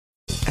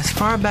As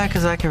far back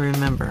as I can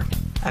remember,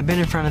 I've been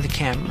in front of the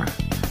camera.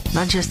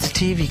 Not just the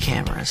TV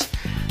cameras,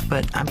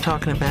 but I'm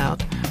talking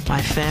about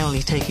my family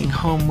taking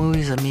home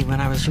movies of me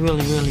when I was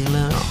really, really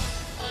little.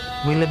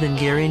 We lived in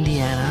Gary,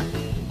 Indiana.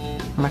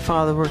 My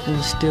father worked in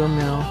a steel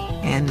mill,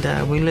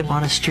 and we lived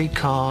on a street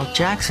called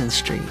Jackson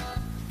Street.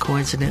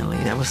 Coincidentally,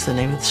 that was the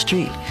name of the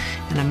street.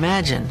 And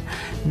imagine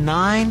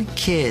 9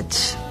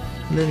 kids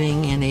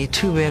living in a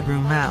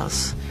 2-bedroom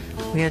house.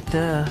 We had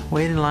to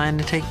wait in line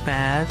to take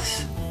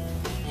baths,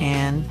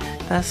 and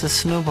that's a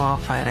snowball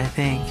fight, I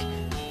think.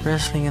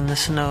 Wrestling in the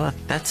snow,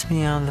 that's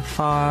me on the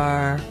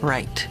far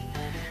right.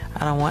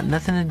 I don't want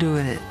nothing to do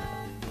with it.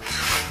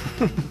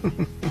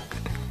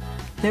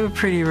 They were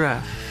pretty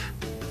rough.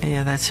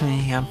 Yeah, that's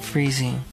me. I'm freezing.